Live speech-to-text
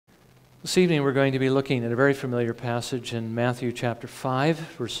This evening we're going to be looking at a very familiar passage in Matthew chapter 5,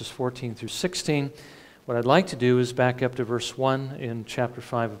 verses 14 through 16. What I'd like to do is back up to verse 1 in chapter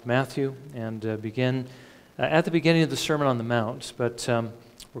 5 of Matthew and begin at the beginning of the Sermon on the Mount. But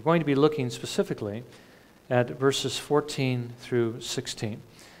we're going to be looking specifically at verses 14 through 16.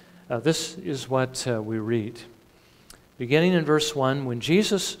 This is what we read. Beginning in verse 1, when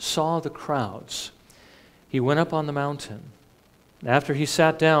Jesus saw the crowds, he went up on the mountain. After he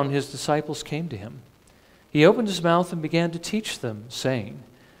sat down, his disciples came to him. He opened his mouth and began to teach them, saying,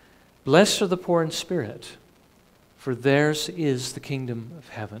 "Blessed are the poor in spirit, for theirs is the kingdom of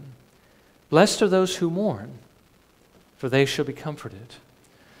heaven. Blessed are those who mourn, for they shall be comforted.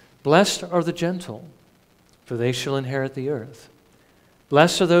 Blessed are the gentle, for they shall inherit the earth.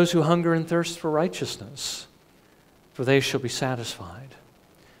 Blessed are those who hunger and thirst for righteousness, for they shall be satisfied.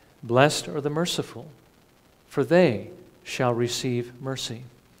 Blessed are the merciful, for they shall receive mercy.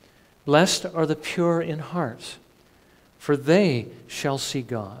 Blessed are the pure in heart, for they shall see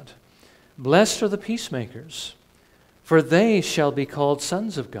God. Blessed are the peacemakers, for they shall be called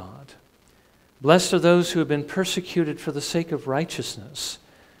sons of God. Blessed are those who have been persecuted for the sake of righteousness,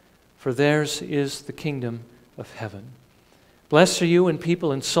 for theirs is the kingdom of heaven. Blessed are you when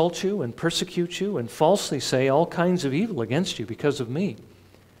people insult you and persecute you and falsely say all kinds of evil against you because of me.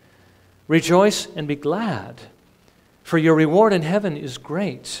 Rejoice and be glad, for your reward in heaven is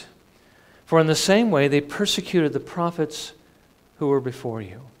great. For in the same way they persecuted the prophets who were before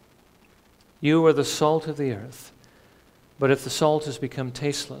you. You are the salt of the earth. But if the salt has become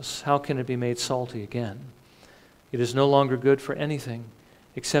tasteless, how can it be made salty again? It is no longer good for anything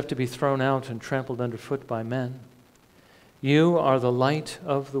except to be thrown out and trampled underfoot by men. You are the light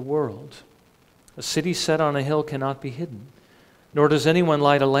of the world. A city set on a hill cannot be hidden, nor does anyone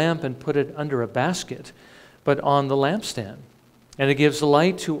light a lamp and put it under a basket, but on the lampstand, and it gives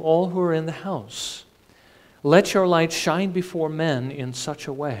light to all who are in the house. Let your light shine before men in such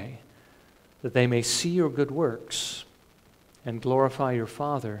a way that they may see your good works and glorify your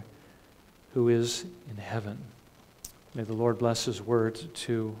Father who is in heaven." May the Lord bless His word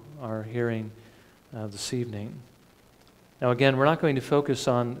to our hearing this evening. Now again, we're not going to focus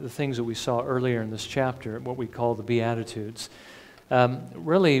on the things that we saw earlier in this chapter, what we call the Beatitudes.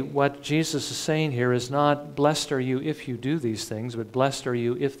 Really, what Jesus is saying here is not, blessed are you if you do these things, but blessed are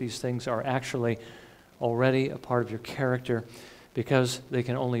you if these things are actually already a part of your character, because they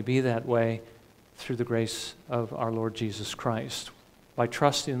can only be that way through the grace of our Lord Jesus Christ. By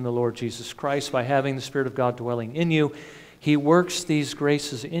trusting in the Lord Jesus Christ, by having the Spirit of God dwelling in you, He works these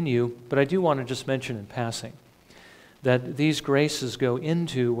graces in you. But I do want to just mention in passing that these graces go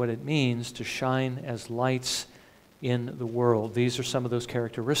into what it means to shine as lights in the world. These are some of those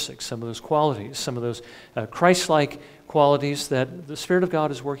characteristics, some of those qualities, some of those Christ-like qualities that the Spirit of God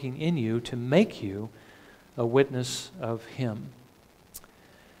is working in you to make you a witness of Him.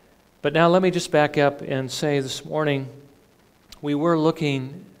 But now let me just back up and say this morning we were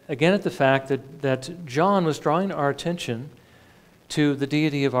looking again at the fact that John was drawing our attention to the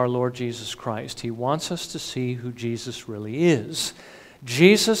deity of our Lord Jesus Christ. He wants us to see who Jesus really is.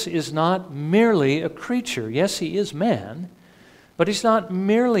 Jesus is not merely a creature. Yes, He is man, but He's not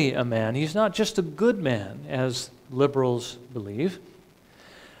merely a man. He's not just a good man, as liberals believe.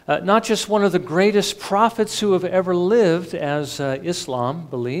 Not just one of the greatest prophets who have ever lived, as Islam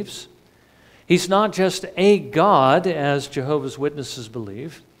believes. He's not just a God, as Jehovah's Witnesses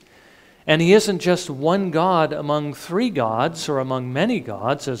believe. And He isn't just one God among three gods or among many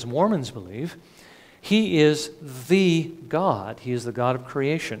gods, as Mormons believe. He is the God. He is the God of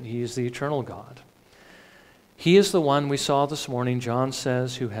creation. He is the eternal God. He is the one we saw this morning, John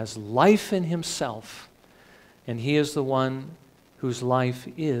says, who has life in Himself. And He is the one whose life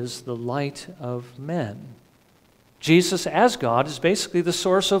is the light of men. Jesus, as God, is basically the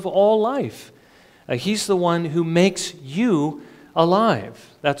source of all life. He's the one who makes you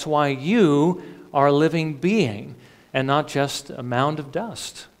alive. That's why you are a living being and not just a mound of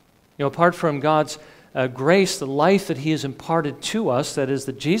dust. You know, apart from God's grace, the life that He has imparted to us, that is,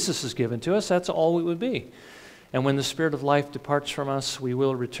 that Jesus has given to us, that's all we would be. And when the Spirit of life departs from us, we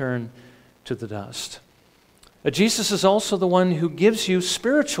will return to the dust. Jesus is also the one who gives you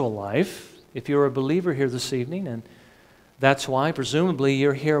spiritual life, if you're a believer here this evening, and that's why, presumably,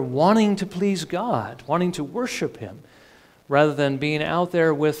 you're here wanting to please God, wanting to worship Him, rather than being out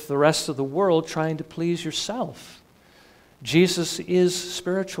there with the rest of the world trying to please yourself. Jesus is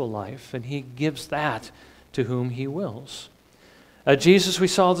spiritual life, and He gives that to whom He wills. Jesus, we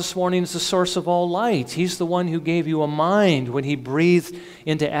saw this morning, is the source of all light. He's the one who gave you a mind when He breathed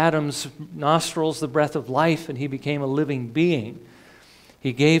into Adam's nostrils the breath of life, and he became a living being.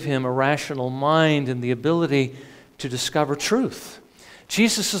 He gave him a rational mind and the ability to discover truth.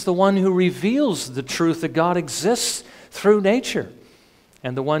 Jesus is the one who reveals the truth that God exists through nature,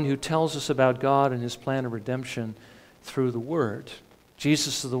 and the one who tells us about God and his plan of redemption through the Word.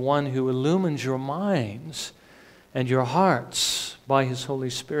 Jesus is the one who illumines your minds and your hearts by his Holy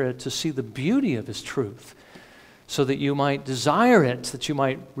Spirit to see the beauty of his truth, so that you might desire it, that you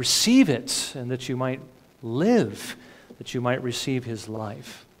might receive it, and that you might live, that you might receive his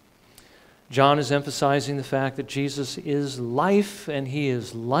life. John is emphasizing the fact that Jesus is life and he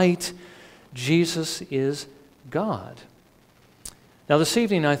is light. Jesus is God. Now this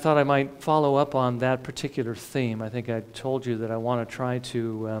evening I thought I might follow up on that particular theme. I think I told you that I want to try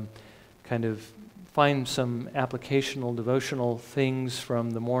to kind of find some applicational, devotional things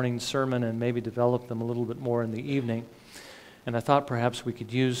from the morning sermon and maybe develop them a little bit more in the evening. And I thought perhaps we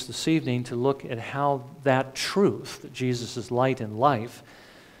could use this evening to look at how that truth, that Jesus is light and life,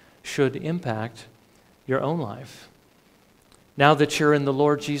 should impact your own life. Now that you're in the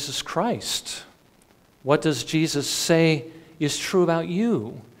Lord Jesus Christ, what does Jesus say is true about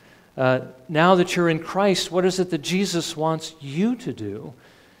you? Now that you're in Christ, what is it that Jesus wants you to do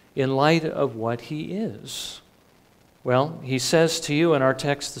in light of what he is? Well, he says to you in our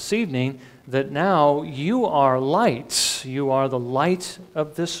text this evening that now you are light. You are the light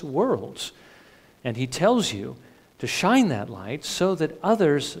of this world. And he tells you to shine that light so that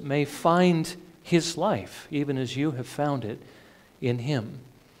others may find his life, even as you have found it in him.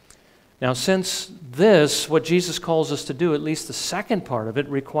 Now, since this, what Jesus calls us to do, at least the second part of it,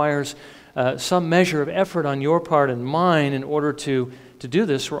 requires some measure of effort on your part and mine in order to do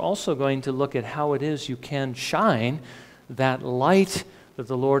this, we're also going to look at how it is you can shine that light that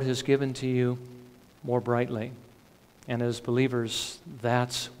the Lord has given to you more brightly. And as believers,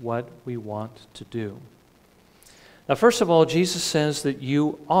 that's what we want to do. Now, first of all, Jesus says that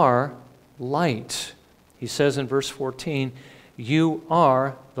you are light. He says in verse 14, you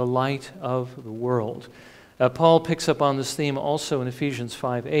are the light of the world. Paul picks up on this theme also in Ephesians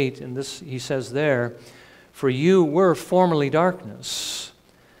 5:8, and this he says there, for you were formerly darkness,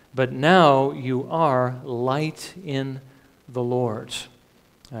 but now you are light in the Lord.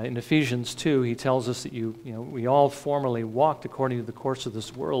 In Ephesians 2, he tells us that we all formerly walked according to the course of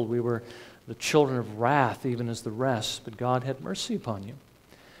this world. We were the children of wrath, even as the rest, but God had mercy upon you.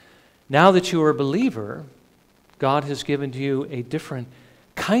 Now that you are a believer, God has given to you a different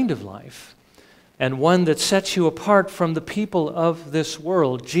kind of life, and one that sets you apart from the people of this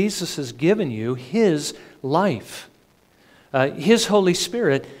world. Jesus has given you his life. His Holy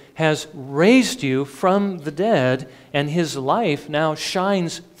Spirit has raised you from the dead, and his life now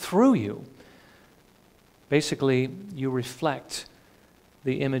shines through you. Basically, you reflect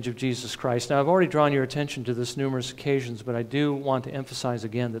the image of Jesus Christ. Now, I've already drawn your attention to this numerous occasions, but I do want to emphasize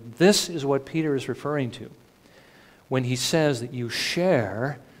again that this is what Peter is referring to when he says that you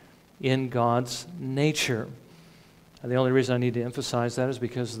share in God's nature. And the only reason I need to emphasize that is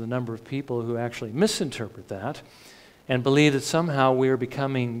because of the number of people who actually misinterpret that and believe that somehow we are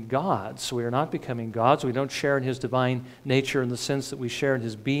becoming gods. We are not becoming gods. We don't share in his divine nature in the sense that we share in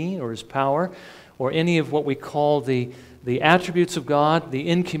his being or his power or any of what we call the attributes of God, the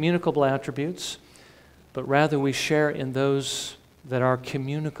incommunicable attributes, but rather we share in those that are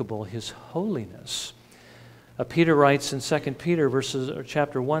communicable, his holiness. Peter writes in 2 Peter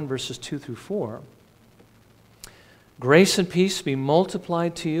chapter 1, verses 2 through 4, grace and peace be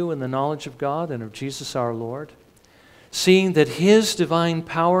multiplied to you in the knowledge of God and of Jesus our Lord, seeing that his divine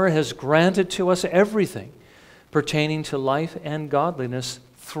power has granted to us everything pertaining to life and godliness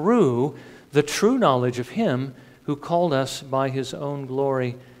through the true knowledge of him who called us by his own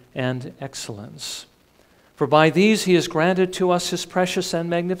glory and excellence. For by these he has granted to us his precious and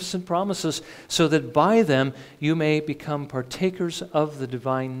magnificent promises, so that by them you may become partakers of the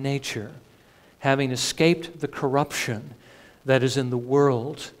divine nature, having escaped the corruption that is in the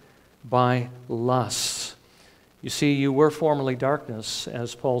world by lusts. You see, you were formerly darkness,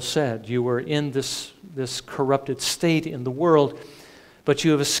 as Paul said. You were in this corrupted state in the world, but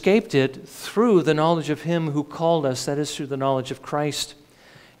you have escaped it through the knowledge of him who called us, that is, through the knowledge of Christ.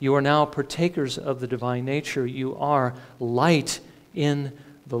 You are now partakers of the divine nature. You are light in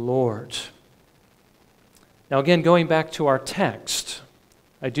the Lord. Now again, going back to our text,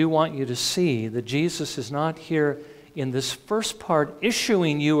 I do want you to see that Jesus is not here in this first part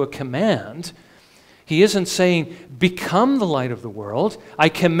issuing you a command. He isn't saying, become the light of the world. I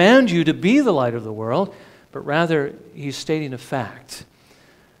command you to be the light of the world. But rather, he's stating a fact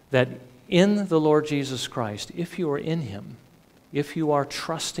that in the Lord Jesus Christ, if you are in him, if you are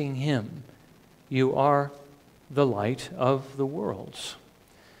trusting him, you are the light of the world.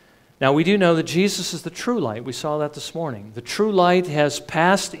 Now, we do know that Jesus is the true light. We saw that this morning. The true light has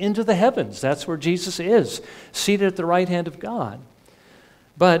passed into the heavens. That's where Jesus is, seated at the right hand of God.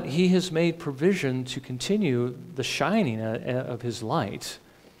 But he has made provision to continue the shining of his light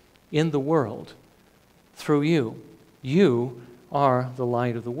in the world through you. You are the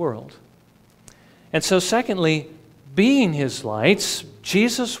light of the world. And so, secondly, being his lights,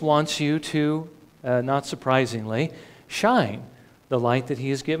 Jesus wants you to, not surprisingly, shine the light that he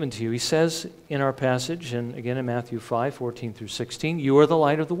has given to you. He says in our passage, and again in Matthew 5, 14 through 16, you are the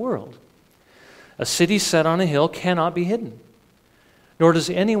light of the world. A city set on a hill cannot be hidden. Nor does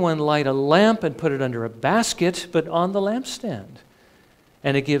anyone light a lamp and put it under a basket, but on the lampstand.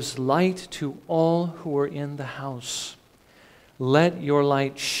 And it gives light to all who are in the house. Let your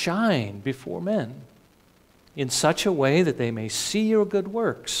light shine before men in such a way that they may see your good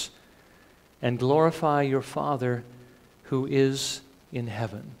works and glorify your Father who is in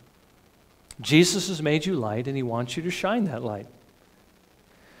heaven. Jesus has made you light, and he wants you to shine that light.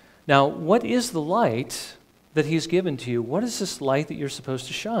 Now, what is the light that he's given to you? What is this light that you're supposed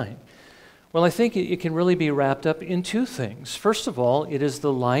to shine? Well, I think it can really be wrapped up in two things. First of all, it is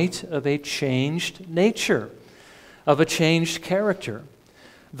the light of a changed nature, of a changed character.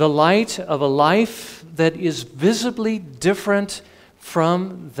 The light of a life that is visibly different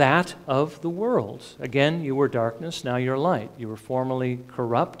from that of the world. Again, you were darkness, now you're light. You were formerly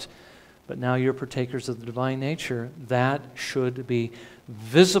corrupt, but now you're partakers of the divine nature. That should be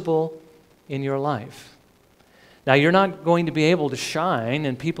visible in your life. Now, you're not going to be able to shine,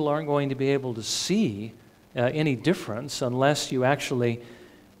 and people aren't going to be able to see any difference unless you actually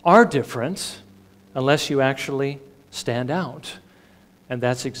are different, unless you actually stand out. And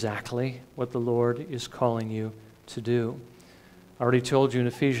that's exactly what the Lord is calling you to do. I already told you in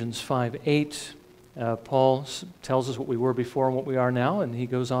Ephesians 5:8, Paul tells us what we were before and what we are now, and he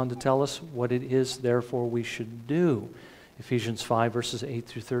goes on to tell us what it is, therefore, we should do. Ephesians 5, verses 8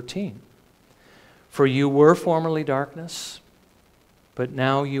 through 13. For you were formerly darkness, but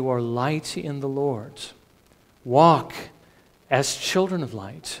now you are light in the Lord. Walk as children of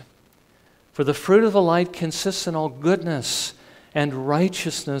light. For the fruit of the light consists in all goodness and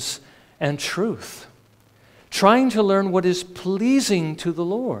righteousness and truth, trying to learn what is pleasing to the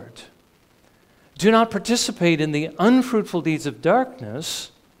Lord. Do not participate in the unfruitful deeds of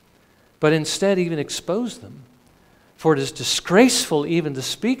darkness, but instead even expose them. For it is disgraceful even to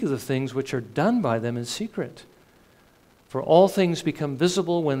speak of the things which are done by them in secret. For all things become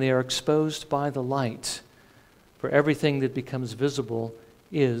visible when they are exposed by the light. For everything that becomes visible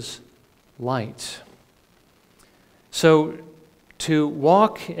is light. So, to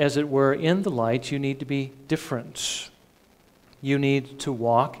walk, as it were, in the light, you need to be different. You need to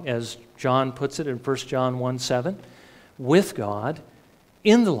walk, as John puts it in 1 John 1:7, with God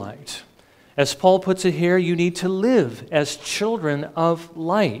in the light. As Paul puts it here, you need to live as children of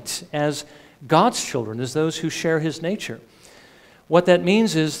light, as God's children, as those who share his nature. What that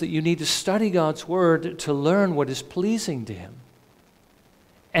means is that you need to study God's word to learn what is pleasing to him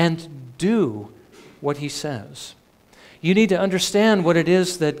and do what he says. You need to understand what it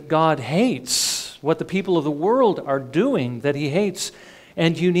is that God hates, what the people of the world are doing that he hates.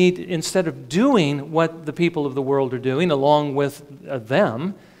 And you need, instead of doing what the people of the world are doing along with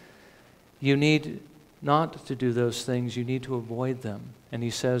them, you need not to do those things. You need to avoid them. And he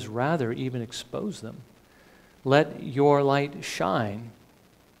says, rather, even expose them. Let your light shine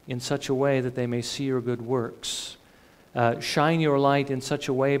in such a way that they may see your good works. Shine your light in such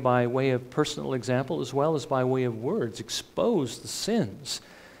a way by way of personal example as well as by way of words. Expose the sins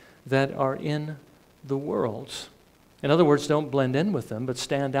that are in the world. In other words, don't blend in with them, but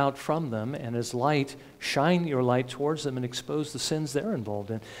stand out from them, and as light, shine your light towards them and expose the sins they're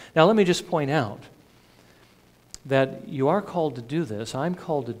involved in. Now, let me just point out that you are called to do this. I'm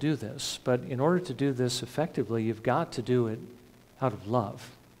called to do this, but in order to do this effectively, you've got to do it out of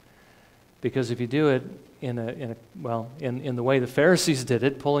love. Because if you do it in the way the Pharisees did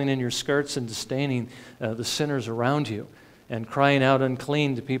it, pulling in your skirts and disdaining the sinners around you and crying out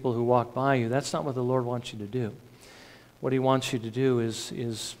unclean to people who walk by you, that's not what the Lord wants you to do. What he wants you to do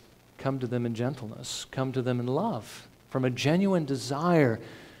is come to them in gentleness, come to them in love, from a genuine desire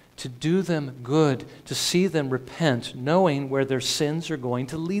to do them good, to see them repent, knowing where their sins are going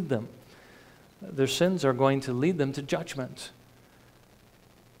to lead them. Their sins are going to lead them to judgment.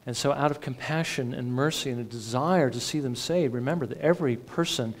 And so out of compassion and mercy and a desire to see them saved, remember that every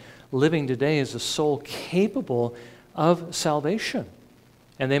person living today is a soul capable of salvation.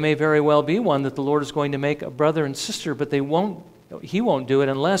 And they may very well be one that the Lord is going to make a brother and sister, but he won't do it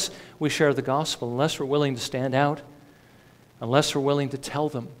unless we share the gospel, unless we're willing to stand out, unless we're willing to tell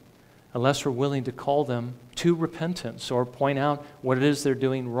them unless we're willing to call them to repentance or point out what it is they're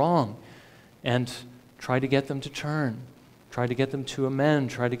doing wrong and try to get them to turn, try to get them to amend,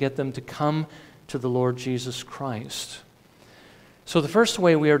 try to get them to come to the Lord Jesus Christ. So the first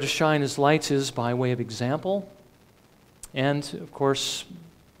way we are to shine as lights is by way of example, and of course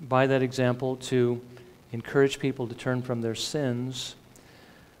by that example to encourage people to turn from their sins.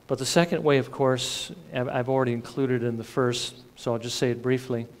 But the second way, of course, I've already included in the first, so I'll just say it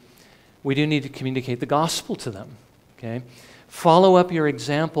briefly. We do need to communicate the gospel to them, okay? Follow up your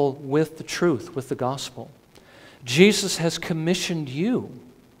example with the truth, with the gospel. Jesus has commissioned you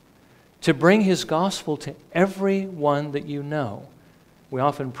to bring his gospel to everyone that you know. We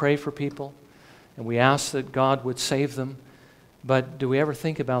often pray for people, and we ask that God would save them, but do we ever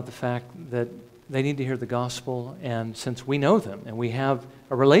think about the fact that they need to hear the gospel, and since we know them and we have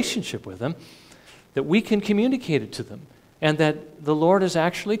a relationship with them, that we can communicate it to them, and that the Lord has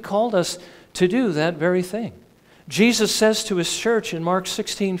actually called us to do that very thing. Jesus says to his church in Mark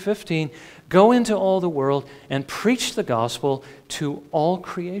 16:15, "Go into all the world and preach the gospel to all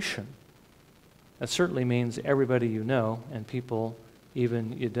creation." That certainly means everybody you know and people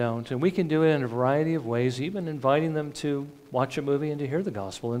even you don't. And we can do it in a variety of ways, even inviting them to watch a movie and to hear the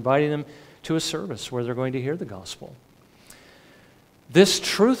gospel, inviting them to a service where they're going to hear the gospel. This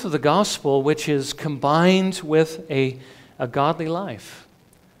truth of the gospel, which is combined with a godly life,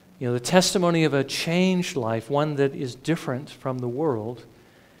 the testimony of a changed life, one that is different from the world,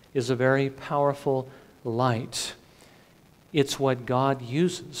 is a very powerful light. It's what God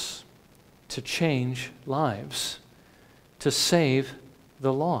uses to change lives, to save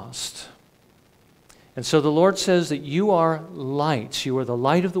the lost. And so the Lord says that you are lights. You are the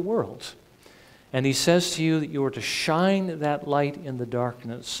light of the world. And he says to you that you are to shine that light in the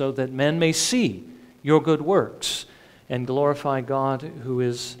darkness so that men may see your good works and glorify God who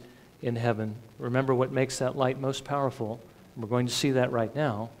is in heaven. Remember, what makes that light most powerful, we're going to see that right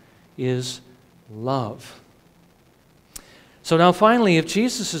now, is love. So now finally, if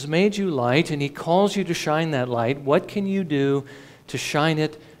Jesus has made you light and he calls you to shine that light, what can you do to shine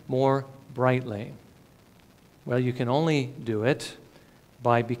it more brightly? Well, you can only do it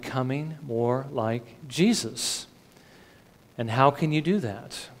by becoming more like Jesus. And how can you do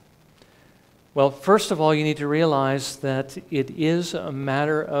that? Well, first of all, you need to realize that it is a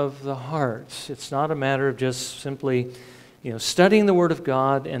matter of the heart. It's not a matter of just simply, studying the Word of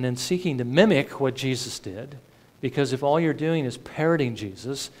God and then seeking to mimic what Jesus did. Because if all you're doing is parroting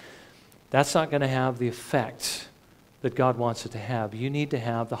Jesus, that's not going to have the effect that God wants it to have. You need to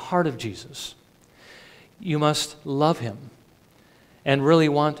have the heart of Jesus. You must love him and really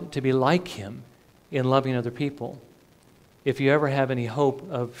want to be like him in loving other people if you ever have any hope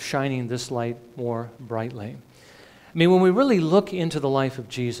of shining this light more brightly. I mean, when we really look into the life of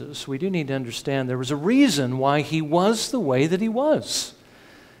Jesus, we do need to understand there was a reason why he was the way that he was.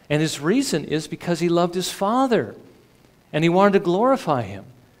 And his reason is because he loved his Father and he wanted to glorify him.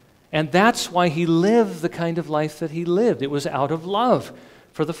 And that's why he lived the kind of life that he lived. It was out of love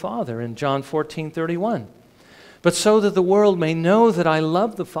for the Father in John 14:31. But so that the world may know that I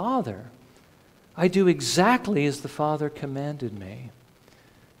love the Father, I do exactly as the Father commanded me.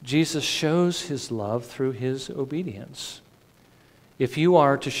 Jesus shows his love through his obedience. If you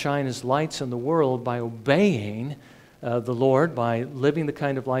are to shine as lights in the world by obeying the Lord, by living the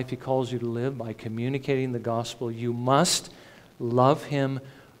kind of life he calls you to live, by communicating the gospel, you must love him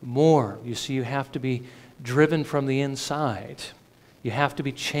more. You see, you have to be driven from the inside. You have to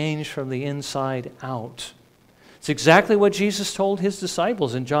be changed from the inside out. It's exactly what Jesus told his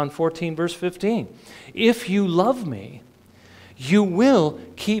disciples in John 14, verse 15. If you love me, you will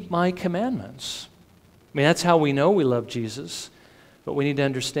keep my commandments. I mean, that's how we know we love Jesus, but we need to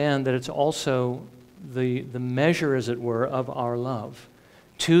understand that it's also the measure, as it were, of our love.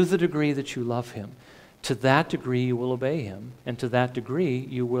 To the degree that you love him, to that degree you will obey him, and to that degree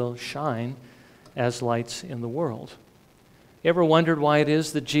you will shine as lights in the world. You ever wondered why it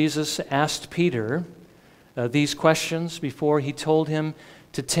is that Jesus asked Peter these questions before he told him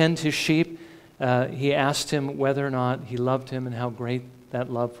to tend his sheep? He asked him whether or not he loved him and how great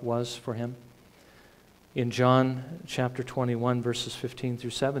that love was for him. In John chapter 21, verses 15 through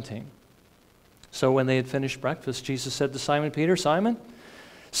 17. So when they had finished breakfast, Jesus said to Simon Peter, "Simon,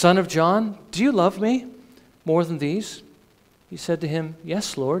 son of John, do you love me more than these?" He said to him,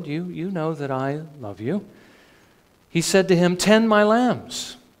 "Yes, Lord, you know that I love you." He said to him, "Tend my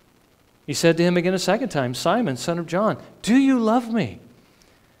lambs." He said to him again a second time, "Simon, son of John, do you love me?"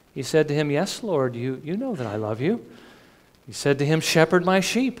 He said to him, "Yes, Lord, you know that I love you." He said to him, "Shepherd my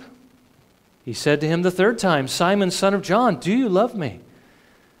sheep." He said to him the third time, "Simon, son of John, do you love me?"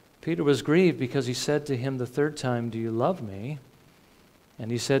 Peter was grieved because he said to him the third time, "Do you love me?"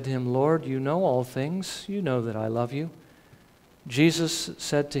 And he said to him, "Lord, you know all things. You know that I love you." Jesus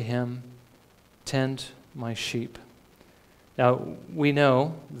said to him, "Tend my sheep." Now, we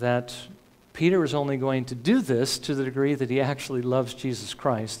know that Peter is only going to do this to the degree that he actually loves Jesus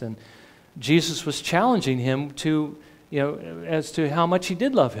Christ. And Jesus was challenging him to, as to how much he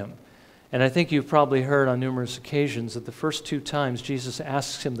did love him. And I think you've probably heard on numerous occasions that the first two times Jesus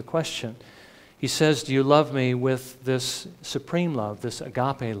asks him the question, he says, "Do you love me with this supreme love, this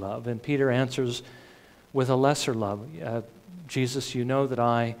agape love?" And Peter answers with a lesser love. "Jesus, you know that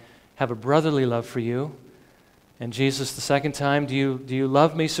I have a brotherly love for you." And Jesus, the second time, do you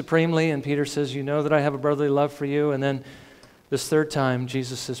love me supremely? And Peter says, "You know that I have a brotherly love for you." And then this third time,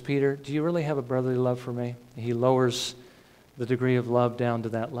 Jesus says, "Peter, do you really have a brotherly love for me?" He lowers the degree of love down to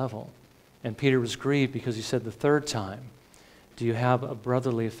that level. And Peter was grieved because he said the third time, "Do you have a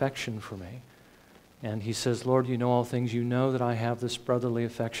brotherly affection for me?" And he says, "Lord, you know all things. You know that I have this brotherly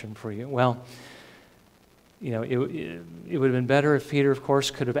affection for you." Well, it would have been better if Peter, of course,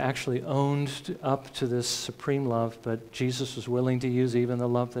 could have actually owned up to this supreme love, but Jesus was willing to use even the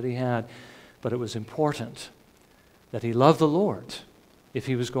love that he had. But it was important that he loved the Lord if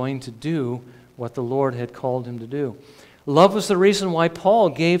he was going to do what the Lord had called him to do. Love was the reason why Paul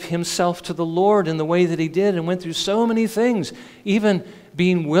gave himself to the Lord in the way that he did and went through so many things, even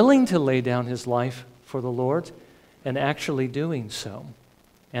being willing to lay down his life for the Lord and actually doing so.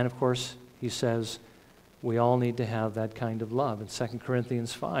 And of course, he says, we all need to have that kind of love in 2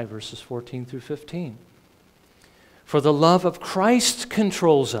 Corinthians 5, verses 14 through 15. "For the love of Christ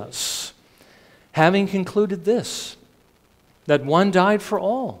controls us, having concluded this, that one died for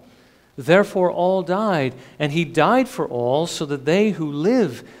all. Therefore all died, and he died for all, so that they who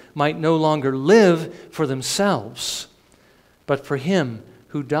live might no longer live for themselves, but for him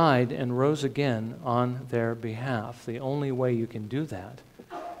who died and rose again on their behalf." The only way you can do that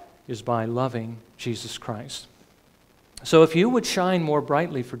is by loving Jesus Christ. So if you would shine more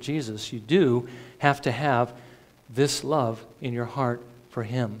brightly for Jesus, you do have to have this love in your heart for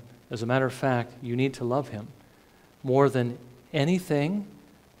him. As a matter of fact, you need to love him more than anything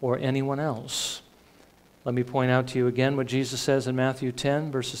or anyone else. Let me point out to you again what Jesus says in Matthew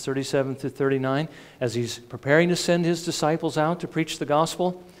 10, verses 37 through 39, as he's preparing to send his disciples out to preach the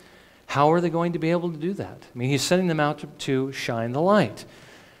gospel. How are they going to be able to do that? I mean, he's sending them out to shine the light.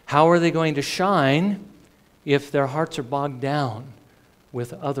 How are they going to shine if their hearts are bogged down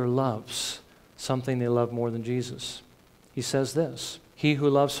with other loves, something they love more than Jesus? He says this, "He who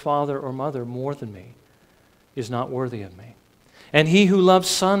loves father or mother more than me is not worthy of me. And he who loves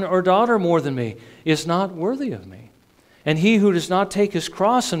son or daughter more than me is not worthy of me. And he who does not take his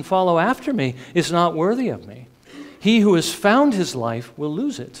cross and follow after me is not worthy of me. He who has found his life will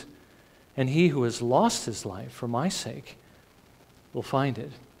lose it. And he who has lost his life for my sake will find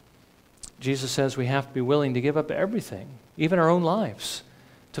it." Jesus says we have to be willing to give up everything, even our own lives,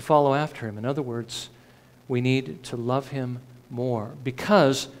 to follow after him. In other words, we need to love him more,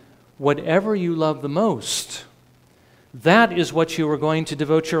 because whatever you love the most, that is what you are going to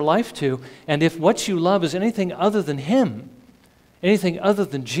devote your life to. And if what you love is anything other than him, anything other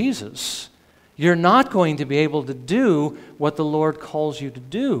than Jesus, you're not going to be able to do what the Lord calls you to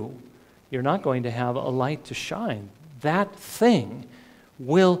do. You're not going to have a light to shine. That thing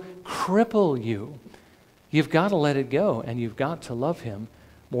will cripple you. You've got to let it go, and you've got to love him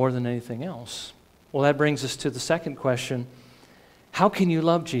more than anything else. Well, that brings us to the second question. How can you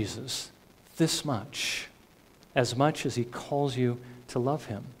love Jesus this much, as much as he calls you to love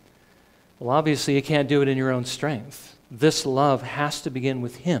him? Well, obviously, you can't do it in your own strength. This love has to begin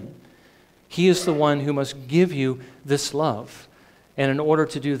with him. He is the one who must give you this love. And in order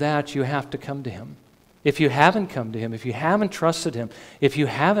to do that, you have to come to him. If you haven't come to him, if you haven't trusted him, if you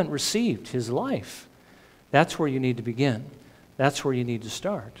haven't received his life, that's where you need to begin. That's where you need to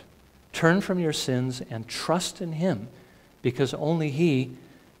start. Turn from your sins and trust in him, because only he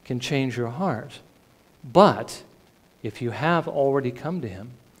can change your heart. But if you have already come to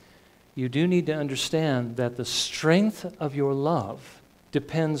him, you do need to understand that the strength of your love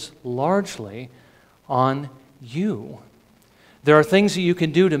depends largely on you. There are things that you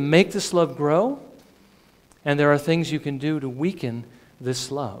can do to make this love grow, and there are things you can do to weaken this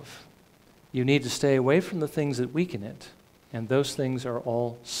love. You need to stay away from the things that weaken it, and those things are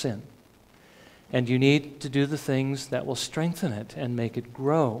all sin. And you need to do the things that will strengthen it and make it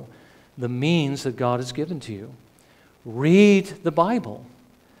grow, the means that God has given to you. Read the Bible.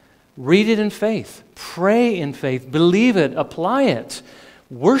 Read it in faith. Pray in faith. Believe it. Apply it.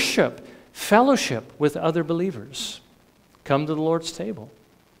 Worship. Fellowship with other believers. Come to the Lord's table.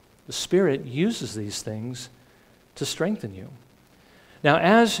 The Spirit uses these things to strengthen you. Now,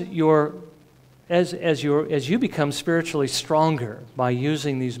 as you become spiritually stronger by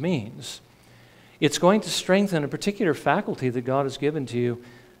using these means, it's going to strengthen a particular faculty that God has given to you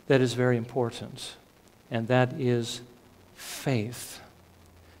that is very important, and that is faith.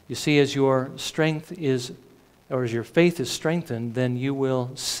 You see, as your faith is strengthened, then you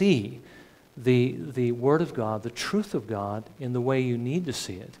will see the Word of God, the truth of God, in the way you need to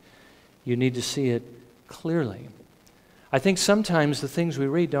see it. You need to see it clearly. I think sometimes the things we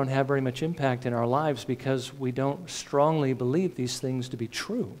read don't have very much impact in our lives because we don't strongly believe these things to be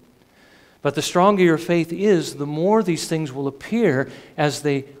true. But the stronger your faith is, the more these things will appear as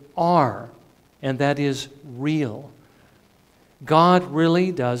they are, and that is real. God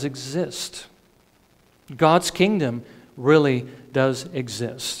really does exist. God's kingdom really does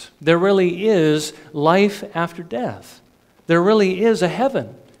exist. There really is life after death. There really is a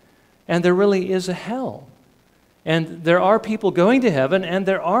heaven, and there really is a hell. And there are people going to heaven, and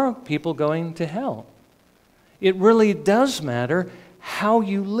there are people going to hell. It really does matter how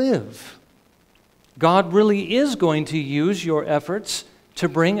you live. God really is going to use your efforts to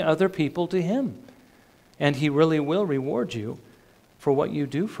bring other people to Him. And He really will reward you for what you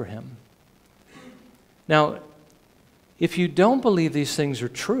do for Him. Now, if you don't believe these things are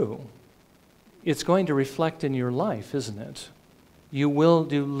true, it's going to reflect in your life, isn't it? You will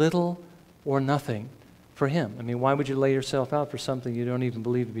do little or nothing for Him. I mean, why would you lay yourself out for something you don't even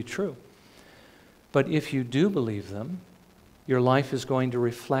believe to be true? But if you do believe them, your life is going to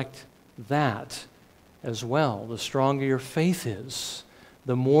reflect that as well. The stronger your faith is,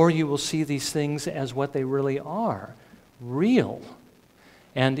 the more you will see these things as what they really are, real.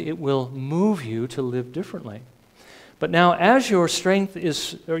 And it will move you to live differently. But now, as your faith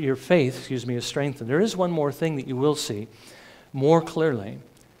is strengthened, there is one more thing that you will see more clearly,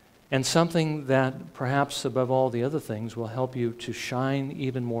 and something that perhaps above all the other things will help you to shine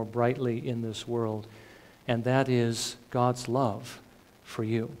even more brightly in this world, and that is God's love for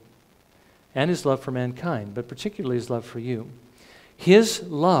you and His love for mankind, but particularly His love for you. His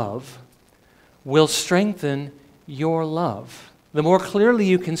love will strengthen your love. The more clearly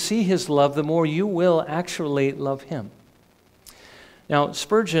you can see His love, the more you will actually love Him. Now,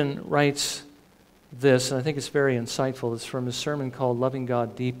 Spurgeon writes this, and I think it's very insightful. It's from his sermon called Loving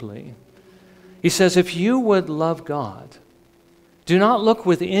God Deeply. He says, if you would love God, do not look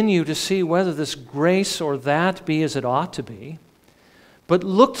within you to see whether this grace or that be as it ought to be, but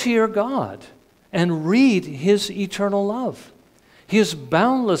look to your God and read His eternal love, His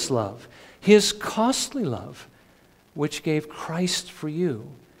boundless love, His costly love, which gave Christ for you.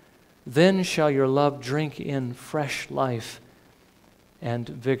 Then shall your love drink in fresh life and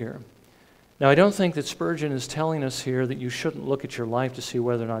vigor. Now, I don't think that Spurgeon is telling us here that you shouldn't look at your life to see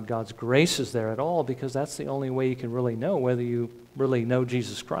whether or not God's grace is there at all, because that's the only way you can really know whether you really know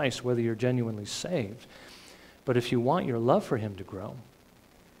Jesus Christ, whether you're genuinely saved. But if you want your love for Him to grow,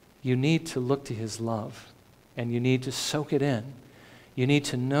 you need to look to His love, and you need to soak it in. You need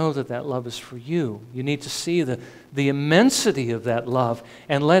to know that that love is for you. You need to see the immensity of that love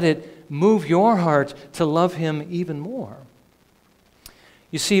and let it move your heart to love Him even more.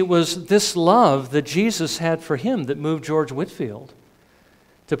 You see, it was this love that Jesus had for him that moved George Whitefield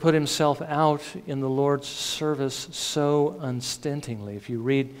to put himself out in the Lord's service so unstintingly. If you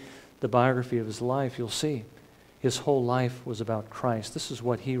read the biography of his life, you'll see his whole life was about Christ. This is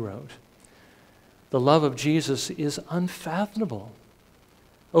what he wrote. The love of Jesus is unfathomable.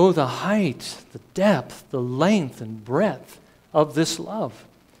 Oh, the height, the depth, the length and breadth of this love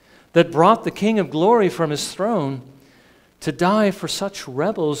that brought the King of Glory from His throne to die for such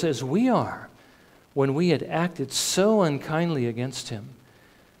rebels as we are when we had acted so unkindly against Him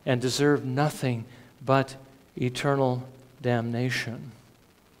and deserved nothing but eternal damnation.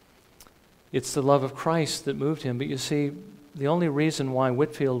 It's the love of Christ that moved him. But you see, the only reason why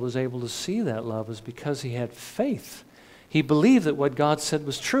Whitefield was able to see that love is because he had faith. He believed that what God said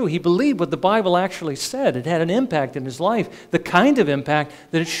was true. He believed what the Bible actually said. It had an impact in his life, the kind of impact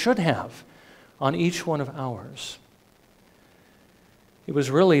that it should have on each one of ours. It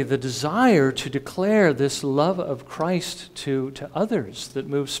was really the desire to declare this love of Christ to others that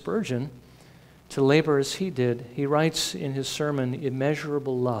moved Spurgeon to labor as he did. He writes in his sermon,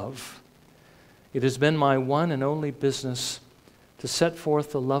 Immeasurable Love. It has been my one and only business to set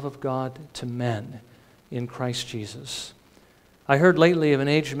forth the love of God to men in Christ Jesus. I heard lately of an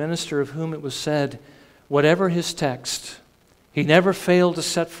aged minister of whom it was said, whatever his text, he never failed to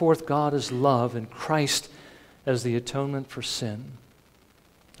set forth God as love and Christ as the atonement for sin.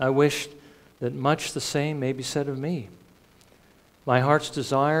 I wish that much the same may be said of me. My heart's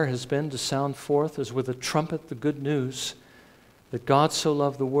desire has been to sound forth as with a trumpet the good news that God so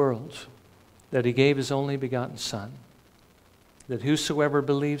loved the world that he gave his only begotten Son, that whosoever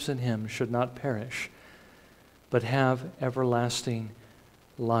believes in him should not perish, but have everlasting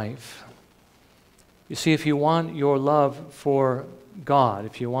life. You see, if you want your love for God,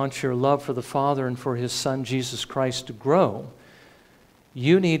 if you want your love for the Father and for his Son, Jesus Christ, to grow,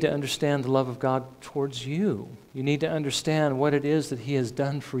 you need to understand the love of God towards you. You need to understand what it is that he has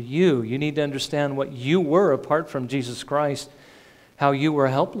done for you. You need to understand what you were apart from Jesus Christ, how you were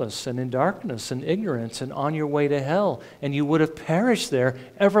helpless and in darkness and ignorance and on your way to hell, and you would have perished there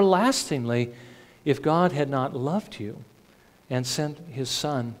everlastingly if God had not loved you and sent his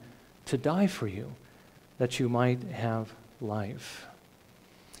Son to die for you, that you might have life.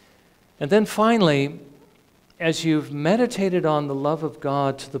 And then finally, as you've meditated on the love of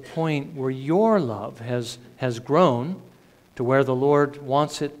God to the point where your love has grown to where the Lord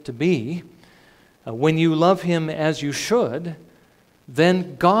wants it to be, when you love him as you should,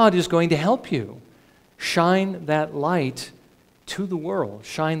 then God is going to help you shine that light to the world,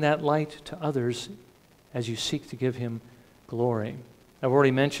 shine that light to others as you seek to give him glory. I've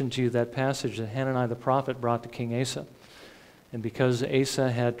already mentioned to you that passage that Hananiah the prophet brought to King Asa. And because Asa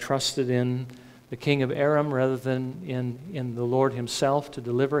had trusted in the king of Aram rather than in the Lord himself to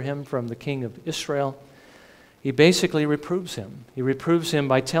deliver him from the king of Israel, he basically reproves him. He reproves him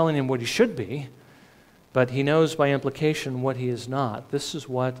by telling him what he should be, but he knows by implication what he is not. This is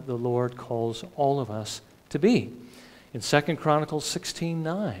what the Lord calls all of us to be. In 2 Chronicles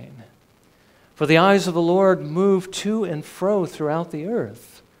 16:9, for the eyes of the Lord move to and fro throughout the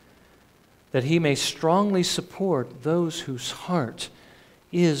earth, that he may strongly support those whose heart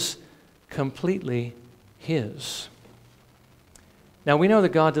is completely his. Now we know that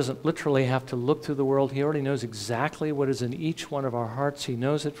God doesn't literally have to look through the world. He already knows exactly what is in each one of our hearts. He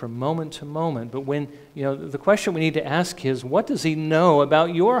knows it from moment to moment. But the question we need to ask is, what does he know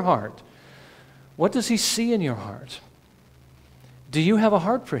about your heart? What does he see in your heart? Do you have a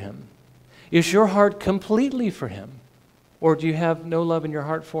heart for him? Is your heart completely for him? Or do you have no love in your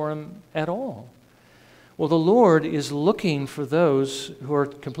heart for him at all? Well, the Lord is looking for those who are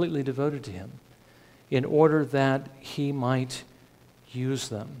completely devoted to him in order that he might use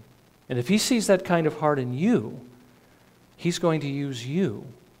them. And if he sees that kind of heart in you, he's going to use you,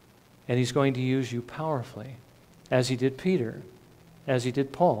 and he's going to use you powerfully, as he did Peter, as he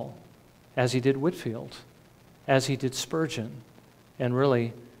did Paul, as he did Whitefield, as he did Spurgeon, and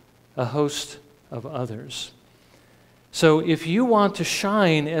really a host of others. So if you want to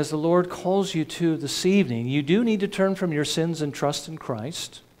shine as the Lord calls you to this evening, you do need to turn from your sins and trust in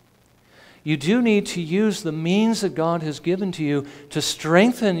Christ. You do need to use the means that God has given to you to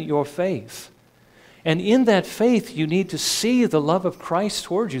strengthen your faith. And in that faith, you need to see the love of Christ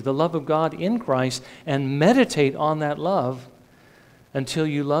towards you, the love of God in Christ, and meditate on that love until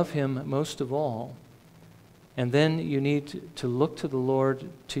you love him most of all. And then you need to look to the Lord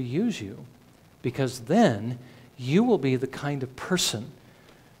to use you, because then you will be the kind of person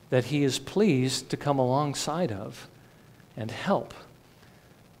that he is pleased to come alongside of and help.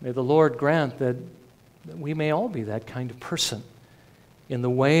 May the Lord grant that we may all be that kind of person in the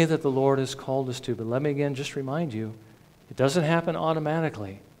way that the Lord has called us to. But let me again just remind you, it doesn't happen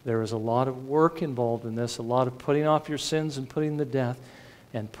automatically. There is a lot of work involved in this, a lot of putting off your sins and putting to death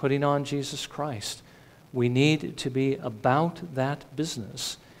and putting on Jesus Christ. We need to be about that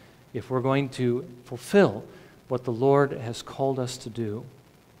business if we're going to fulfill what the Lord has called us to do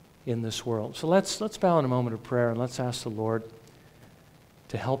in this world. So let's bow in a moment of prayer and let's ask the Lord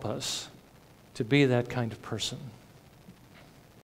to help us to be that kind of person.